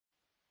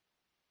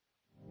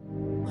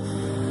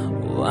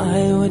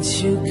Why would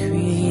you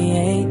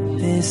create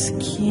this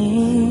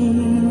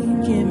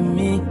king in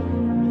me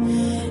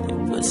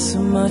and put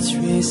so much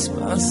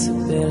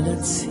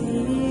responsibility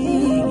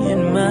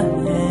in my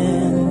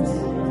hands?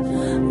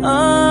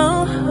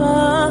 Oh,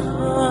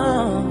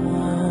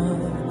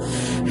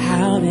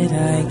 how did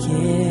I get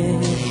here?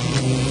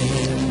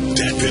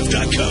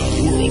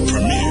 DatPiff.com world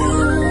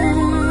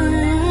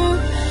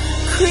premiere.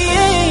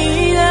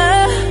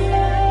 Creator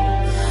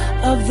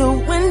of the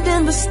wind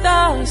and the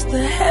stars,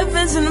 the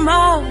heavens and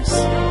Mars,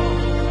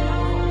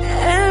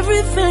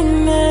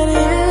 everything that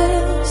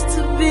is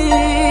to be.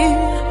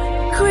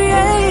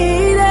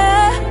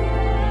 Creator,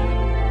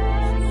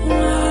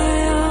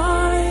 why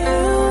are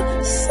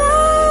you so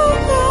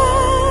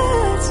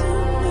bad to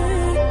me?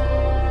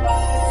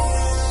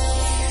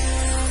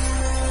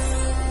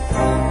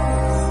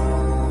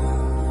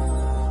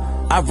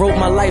 I wrote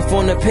my life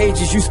on the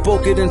pages, you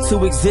spoke it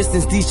into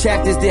existence. These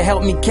chapters that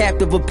helped me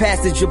captive a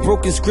passage of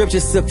broken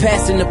scriptures,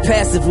 surpassing the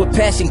passive with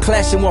passion,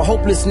 clashing with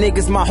hopeless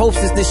niggas. My hopes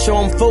is to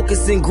show them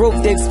focus and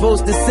growth. They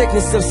expose the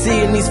sickness of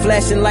seeing these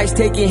flashing lights,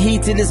 taking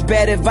heed to this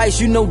bad advice.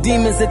 You know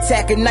demons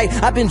attack at night.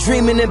 I've been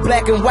dreaming in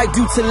black and white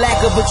due to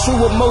lack of a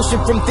true emotion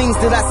from things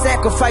that I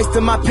sacrificed to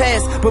my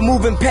past. But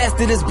moving past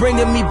it is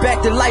bringing me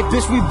back to life.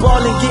 Bitch, we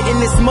ballin', getting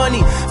this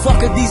money.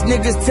 Fuck it, these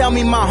niggas tell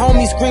me. My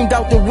homie screamed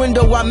out the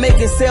window while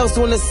making sales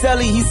on the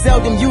celly. He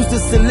seldom used to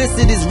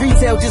solicit his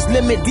retail, just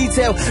limit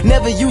detail.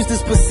 Never use the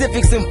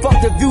specifics and fuck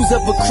the views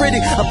of a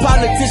critic. A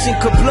politician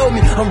could blow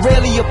me, I'm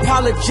rarely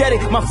apologetic.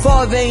 My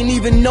father ain't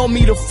even know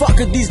me. The fuck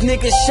of these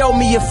niggas show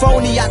me. If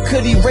only I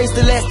could erase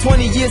the last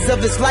 20 years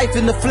of his life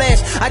in the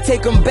flash. I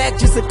take him back,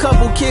 just a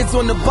couple kids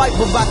on the bike,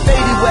 but by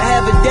fate he would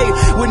have a date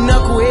with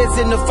knuckleheads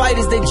and the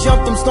fighters. They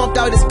jumped him, stomped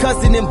out his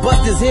cousin and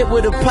bust his head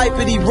with a pipe.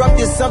 It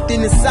erupted something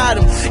inside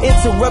him,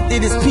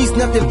 interrupted his peace.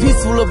 Nothing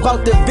peaceful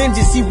about the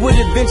vengeance he would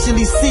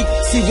eventually seek.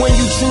 See, when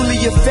you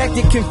truly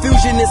affected,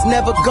 confusion is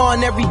never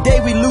gone. Every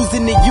day we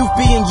losing the youth,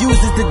 being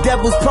used as the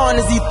devil's pawn.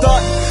 As he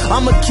thought,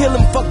 I'ma kill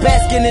him, fuck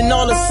basking in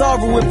all the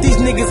sorrow. If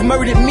these niggas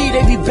murdered me,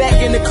 they be back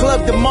in the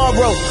club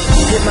tomorrow.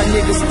 Hit my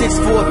nigga sticks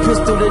for a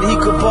pistol that he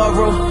could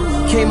borrow.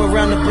 Came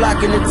around the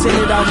block and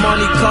attended out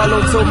Monte Carlo.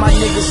 Told my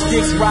nigga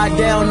sticks, ride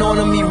down on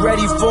him, he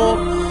ready for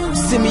him.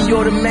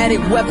 Semi-automatic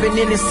weapon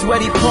in his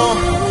sweaty palm.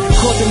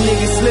 Caught them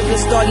niggas slipping,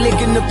 start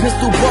licking the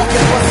pistol bark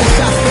and busting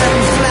shots for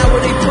every flower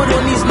they put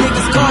on these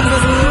niggas'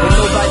 coffins. But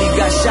nobody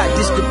got shot,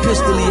 just the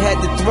pistol, he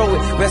had to throw it.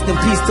 Rest in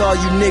peace to all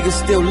you niggas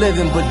still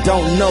living but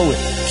don't know it.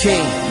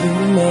 King, you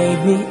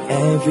made me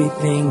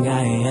everything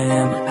I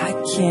am. I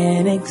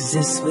can't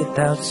exist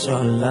without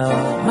your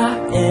love. My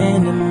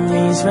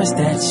enemies rest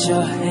at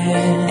your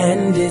hand,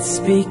 and it's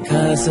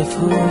because of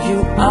who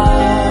you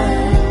are.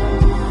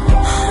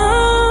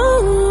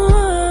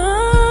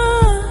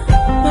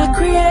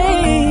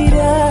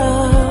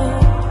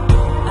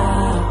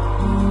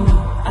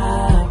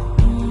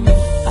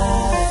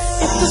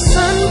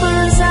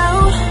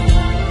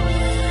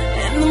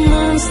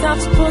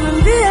 Stops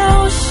pulling the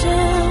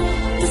ocean,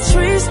 the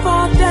trees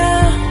fall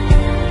down.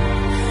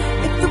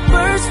 If the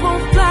birds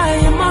won't fly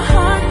and my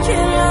heart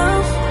can't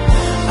love,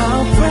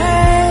 I'll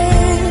pray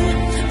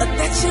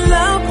that your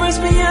love brings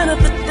me out of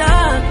the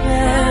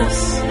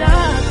darkness.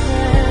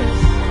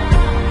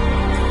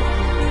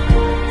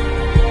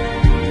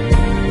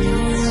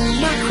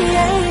 My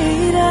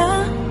creator,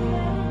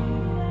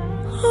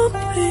 oh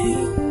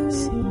please,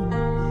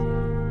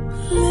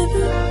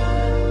 living.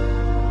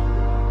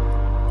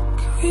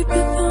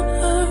 Creeping on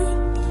earth,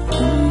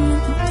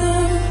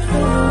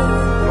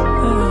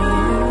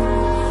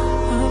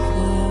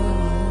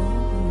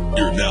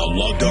 You're now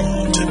logged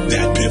on to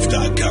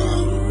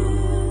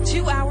DatPiff.com.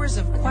 2 hours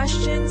of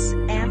questions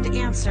and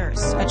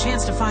answers. A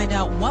chance to find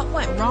out what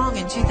went wrong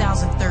in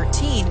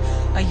 2013,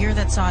 a year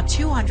that saw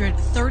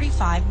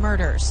 235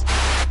 murders.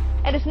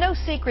 And it's no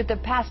secret the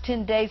past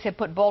 10 days have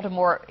put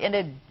Baltimore in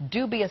a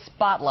dubious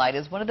spotlight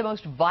as one of the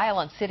most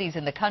violent cities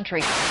in the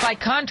country. By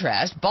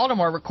contrast,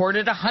 Baltimore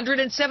recorded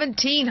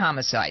 117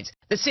 homicides.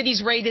 The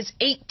city's rate is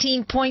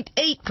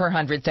 18.8 per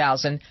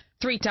 100,000,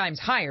 3 times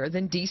higher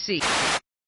than D.C.